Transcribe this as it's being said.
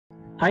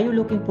Are you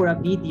looking for a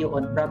video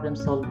on problem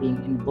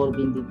solving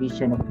involving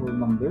division of whole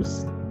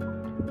numbers?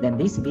 Then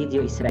this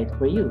video is right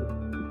for you.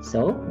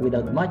 So,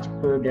 without much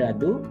further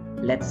ado,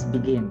 let's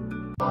begin.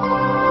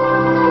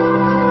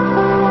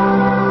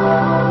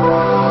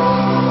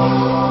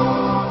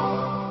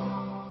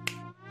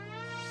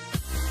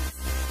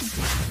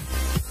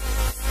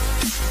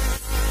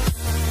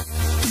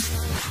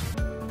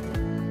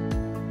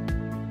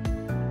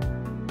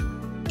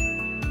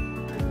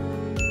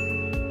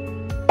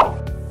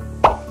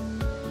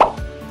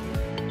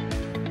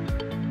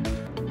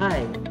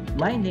 Hi,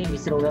 my name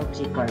is Rowel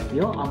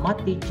Carpio, a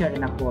math teacher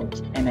and a coach,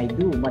 and I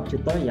do math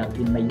tutorial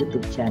in my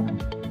YouTube channel.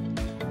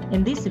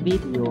 In this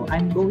video,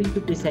 I'm going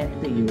to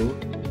present to you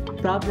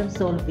problem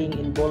solving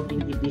involving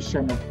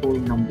division of whole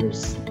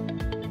numbers.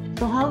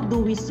 So how do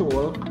we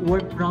solve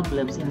word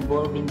problems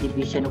involving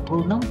division of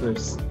whole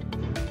numbers?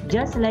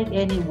 Just like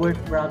any word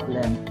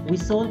problem, we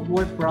solve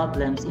word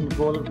problems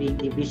involving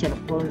division of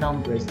whole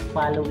numbers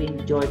following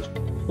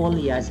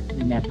Polya'S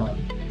method.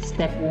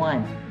 Step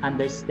 1.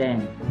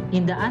 Understand.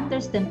 In the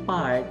understand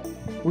part,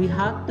 we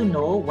have to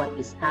know what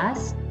is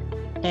asked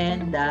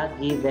and the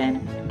given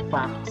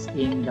facts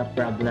in the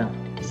problem.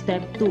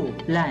 Step 2.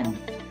 Plan.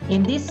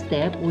 In this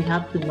step, we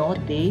have to know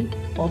the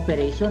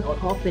operation or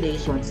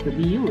operations to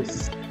be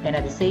used. And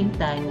at the same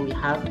time, we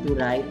have to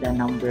write the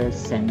number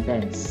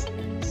sentence.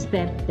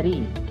 Step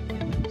 3.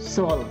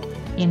 Solve.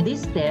 In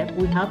this step,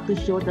 we have to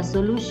show the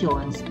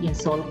solutions in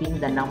solving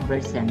the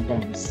number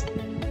sentence.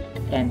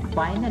 And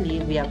finally,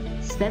 we have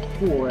step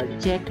 4,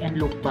 check and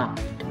look back.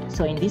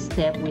 So in this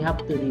step, we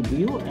have to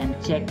review and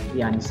check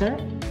the answer.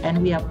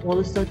 And we have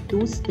also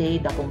to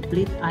state the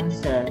complete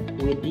answer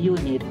with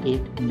unit if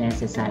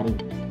necessary.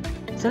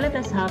 So let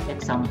us have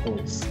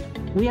examples.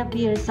 We have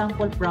here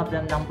sample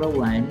problem number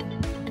 1.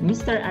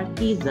 Mr.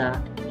 Artiza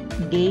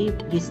gave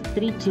his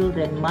 3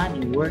 children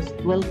money worth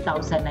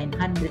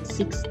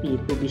 12,960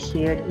 to be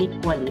shared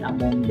equally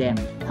among them.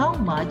 How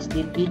much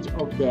did each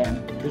of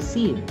them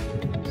receive?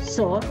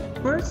 So,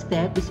 first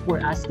step is for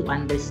us to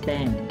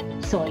understand.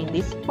 So, in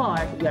this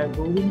part, we are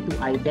going to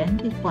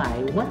identify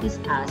what is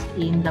asked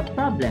in the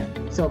problem.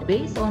 So,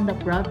 based on the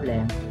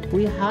problem,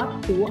 we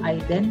have to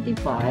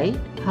identify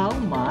how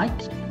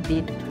much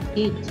did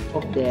each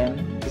of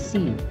them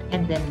receive.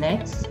 And then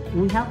next,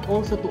 we have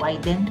also to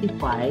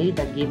identify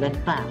the given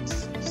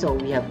facts. So,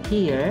 we have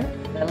here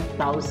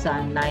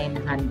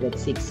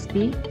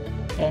 12,960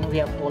 and we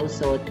have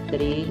also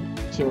 3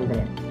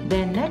 children.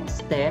 The next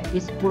step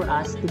is for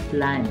us to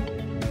plan.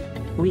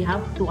 We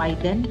have to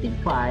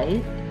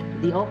identify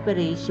the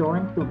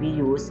operation to be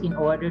used in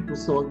order to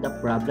solve the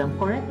problem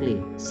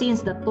correctly.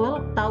 Since the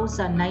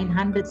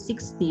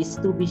 12,960 is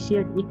to be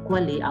shared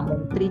equally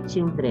among 3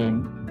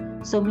 children,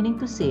 so meaning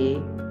to say,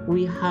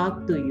 we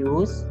have to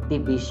use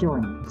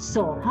division.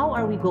 So how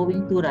are we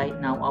going to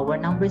write now our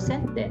number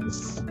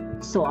sentence?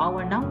 So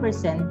our number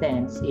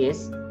sentence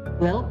is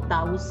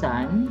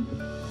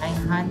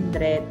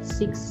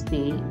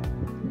 12,960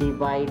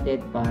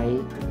 divided by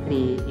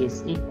 3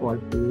 is equal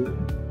to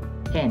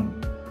n.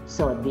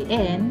 So the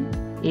n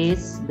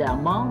is the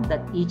amount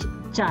that each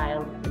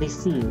child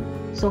received.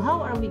 So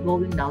how are we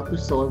going now to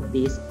solve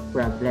this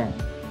problem?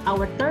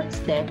 Our third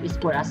step is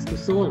for us to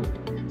solve.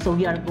 So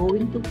we are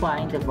going to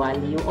find the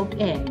value of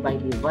n by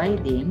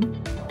dividing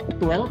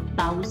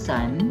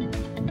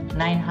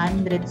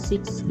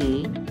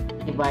 12,960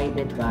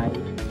 divided by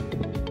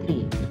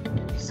 3.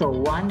 So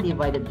 1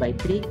 divided by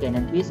 3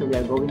 cannot be, so we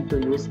are going to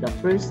use the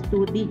first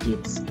 2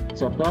 digits.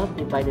 So 12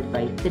 divided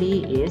by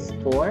 3 is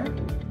 4.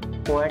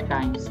 4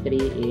 times 3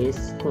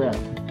 is 12.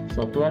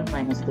 So 12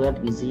 minus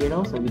 12 is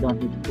 0, so we don't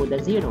need to put a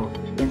 0.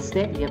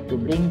 Instead, we have to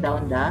bring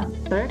down the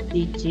third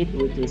digit,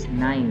 which is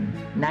 9.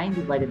 9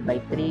 divided by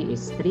 3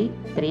 is 3.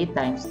 3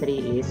 times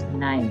 3 is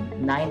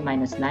 9. 9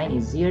 minus 9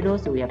 is 0,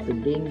 so we have to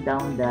bring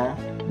down the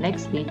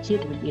next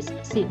digit, which is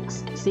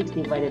 6. 6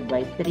 divided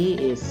by 3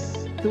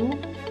 is 2.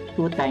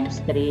 2 times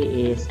 3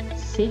 is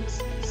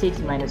 6. 6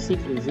 minus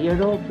 6 is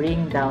 0.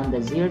 Bring down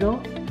the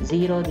 0.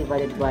 0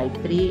 divided by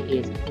 3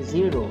 is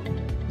 0.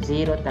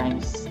 0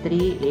 times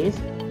 3 is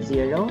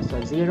 0.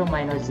 So 0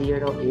 minus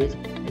 0 is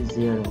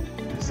 0.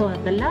 So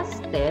the last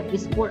step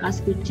is for us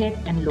to check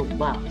and look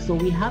back. So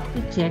we have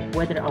to check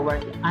whether our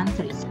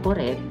answer is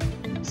correct.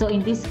 So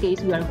in this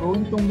case, we are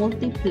going to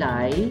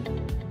multiply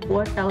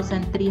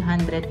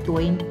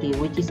 4,320,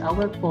 which is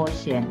our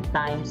quotient,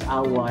 times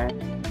our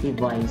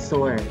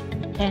divisor.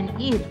 And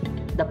if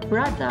the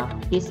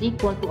product is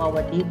equal to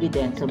our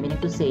dividend, so meaning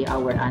to say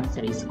our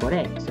answer is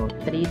correct. So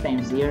 3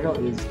 times 0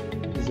 is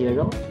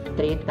 0.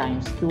 3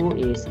 times 2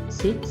 is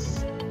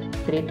 6.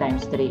 3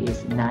 times 3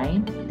 is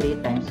 9. 3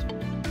 times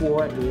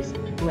 4 is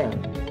 12.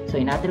 So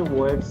in other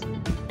words,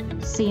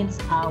 since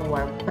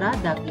our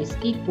product is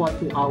equal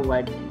to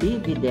our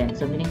dividend,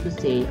 so meaning to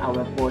say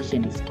our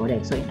portion is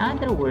correct. So in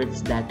other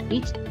words, that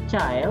each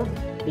child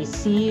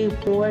received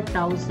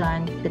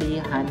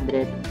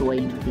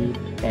 4,320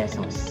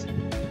 pesos.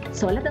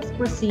 So let us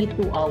proceed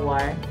to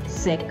our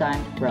second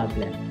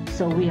problem.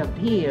 So we have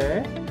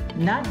here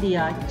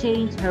Nadia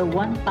changed her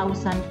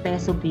 1,000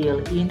 peso bill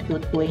into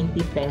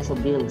 20 peso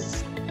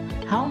bills.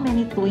 How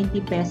many 20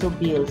 peso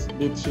bills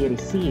did she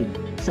receive?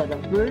 So the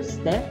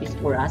first step is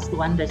for us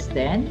to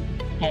understand,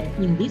 and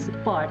in this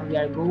part we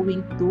are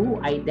going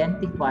to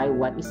identify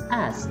what is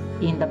asked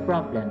in the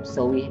problem.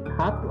 So we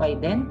have to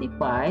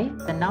identify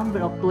the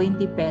number of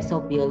 20 peso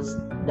bills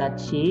that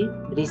she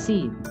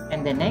received.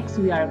 And the next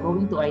we are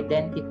going to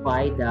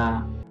identify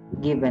the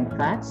given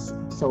facts.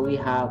 So we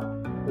have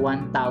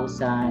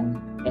 1,000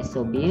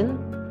 peso bill.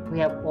 We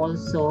have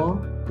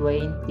also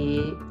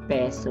 20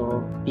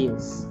 peso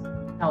bills.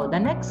 Now, the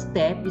next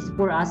step is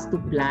for us to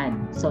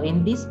plan. So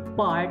in this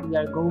part, we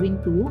are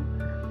going to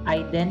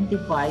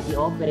identify the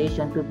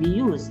operation to be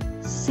used.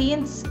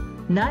 Since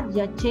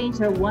Nadia changed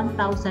her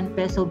 1,000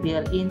 peso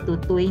bill into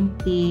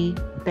 20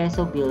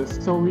 peso bills,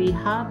 so we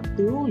have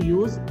to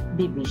use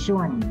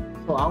division.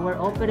 So our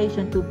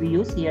operation to be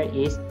used here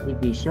is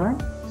division.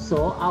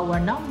 So our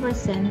number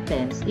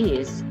sentence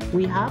is,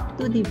 we have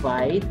to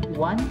divide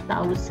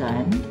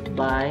 1,000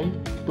 by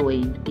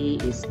 20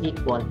 is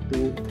equal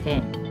to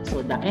n.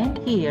 So the n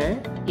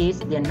here is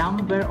the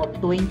number of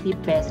 20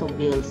 peso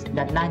bills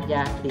that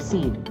Nadia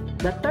received.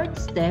 The third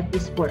step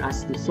is for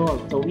us to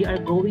solve. So we are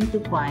going to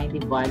find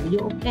the value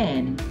of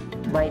n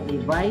by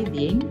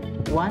dividing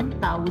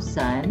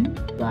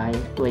 1,000 by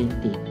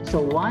 20.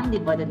 So 1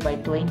 divided by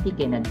 20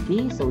 cannot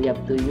be, so we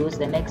have to use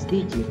the next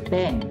digit,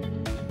 10.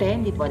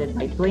 10 divided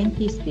by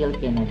 20 still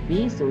cannot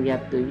be, so we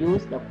have to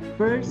use the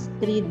first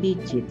 3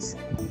 digits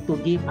to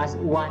give us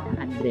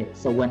 100.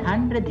 So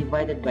 100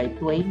 divided by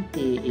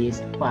 20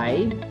 is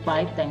 5.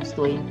 5 times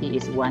 20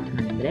 is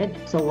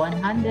 100. So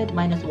 100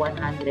 minus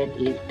 100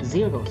 is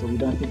 0. So we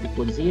don't need to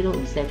put 0.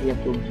 Instead, we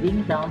have to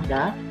bring down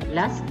the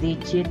last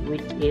digit,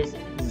 which is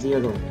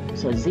 0.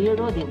 So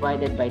 0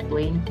 divided by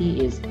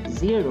 20 is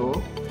 0.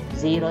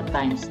 0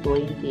 times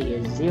 20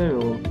 is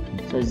 0.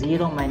 So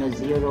 0 minus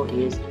 0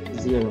 is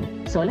 0.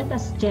 So let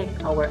us check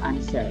our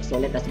answer. So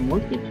let us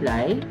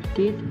multiply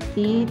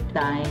 50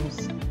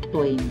 times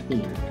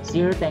 20.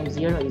 0 times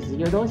 0 is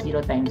 0.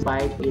 0 times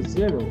 5 is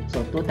 0.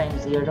 So 2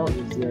 times 0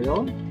 is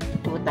 0.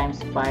 2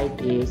 times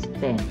 5 is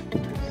 10.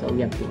 So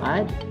we have to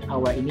add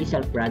our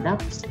initial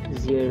products.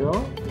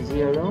 0,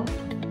 0,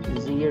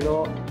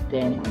 0,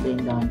 then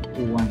bring down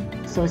to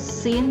 1. So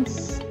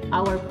since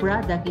our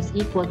product is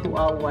equal to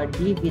our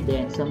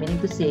dividend, so meaning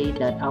to say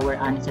that our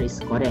answer is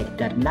correct,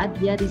 that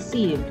Nadia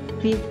received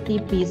 50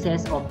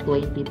 pieces of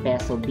 20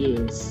 peso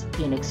bills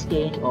in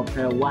exchange of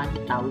her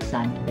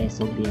 1,000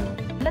 peso bill.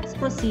 Let's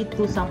proceed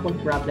to sample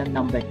problem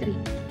number 3.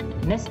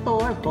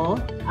 Nestor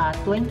bought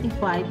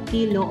 25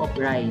 kilo of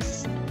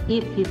rice.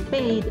 If he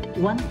paid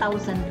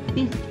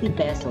 1,050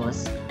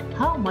 pesos,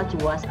 how much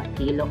was a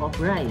kilo of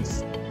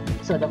rice?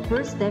 So the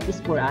first step is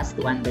for us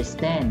to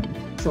understand.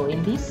 So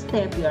in this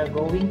step, we are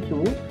going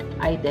to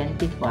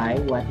identify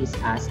what is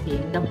asked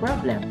in the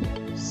problem.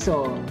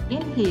 So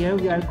in here,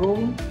 we are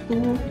going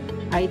to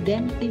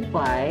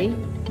identify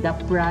the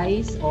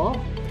price of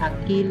a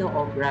kilo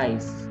of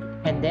rice.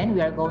 And then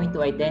we are going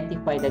to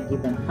identify the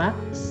given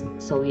facts.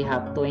 So we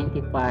have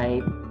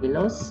 25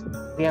 kilos.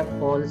 We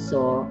have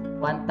also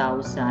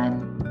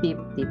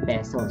 1,050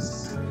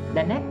 pesos.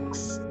 The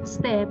next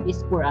step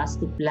is for us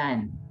to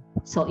plan.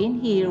 So in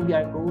here, we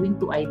are going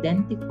to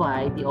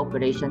identify the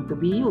operation to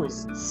be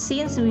used.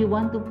 Since we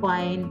want to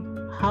find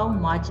how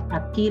much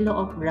a kilo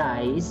of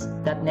rice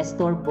that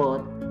Nestor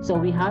bought, so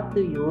we have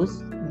to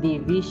use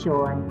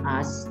division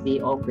as the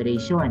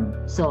operation.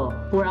 So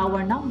for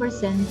our number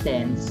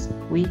sentence,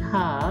 we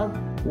have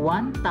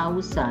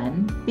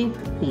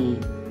 1,050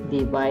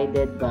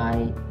 divided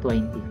by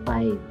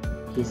 25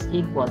 is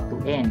equal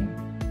to n.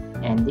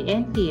 And the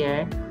n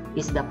here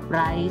is the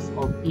price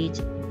of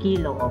each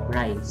kilo of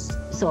rice.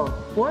 So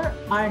for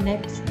our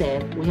next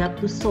step, we have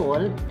to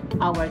solve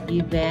our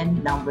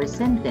given number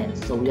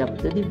sentence. So we have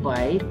to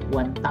divide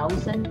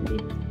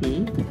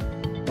 1,050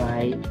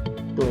 by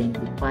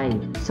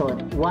 25. So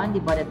 1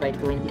 divided by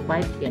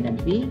 25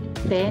 cannot be.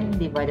 10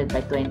 divided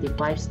by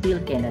 25 still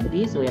cannot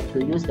be. So we have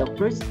to use the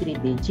first 3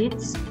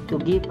 digits to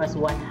give us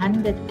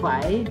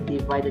 105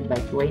 divided by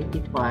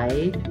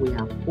 25. We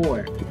have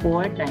 4.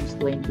 4 times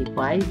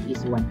 25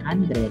 is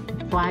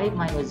 100. 5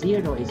 minus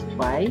 0 is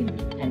 5.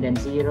 And then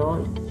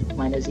 0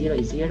 minus 0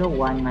 is 0.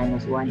 1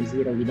 minus 1 is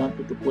 0. We don't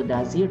need to put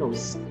the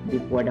zeros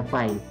before the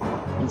 5.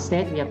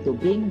 Instead, we have to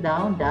bring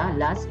down the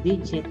last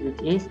digit,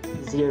 which is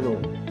 0.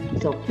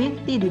 So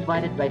 50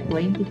 divided by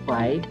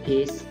 25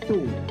 is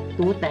 2.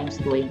 2 times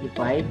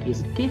 25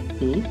 is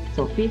 50.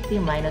 So 50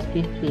 minus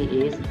 50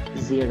 is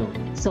 0.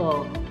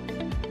 So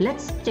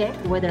let's check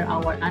whether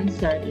our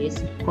answer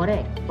is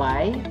correct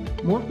by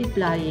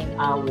multiplying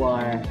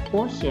our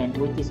quotient,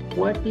 which is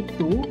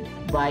 42,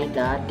 by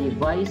the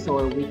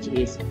divisor, which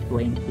is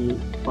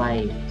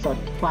 25. So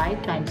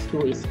 5 times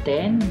 2 is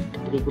 10,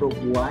 regroup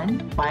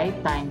 1.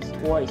 5 times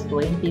 4 is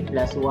 20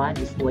 plus 1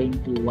 is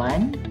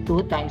 21.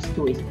 2 times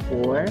 2 is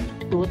 4.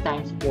 2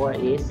 times 4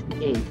 is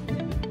 8.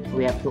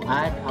 we have to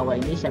add our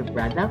initial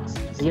products.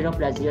 0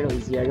 plus 0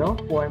 is 0,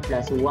 4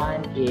 plus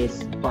 1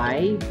 is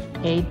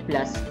 5, 8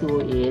 plus 2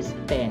 is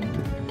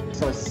 10.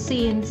 So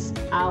since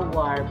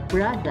our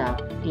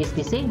product is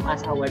the same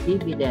as our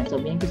dividend, so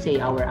meaning to say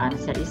our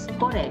answer is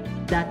correct,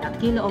 that a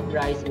kilo of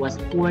rice was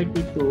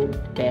 42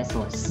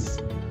 pesos.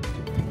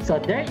 So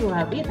there you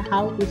have it,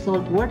 how to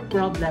solve word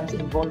problems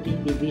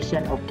involving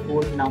division of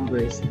whole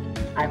numbers.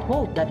 I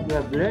hope that you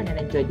have learned and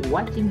enjoyed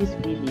watching this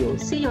video.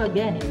 See you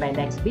again in my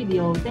next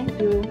video. Thank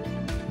you.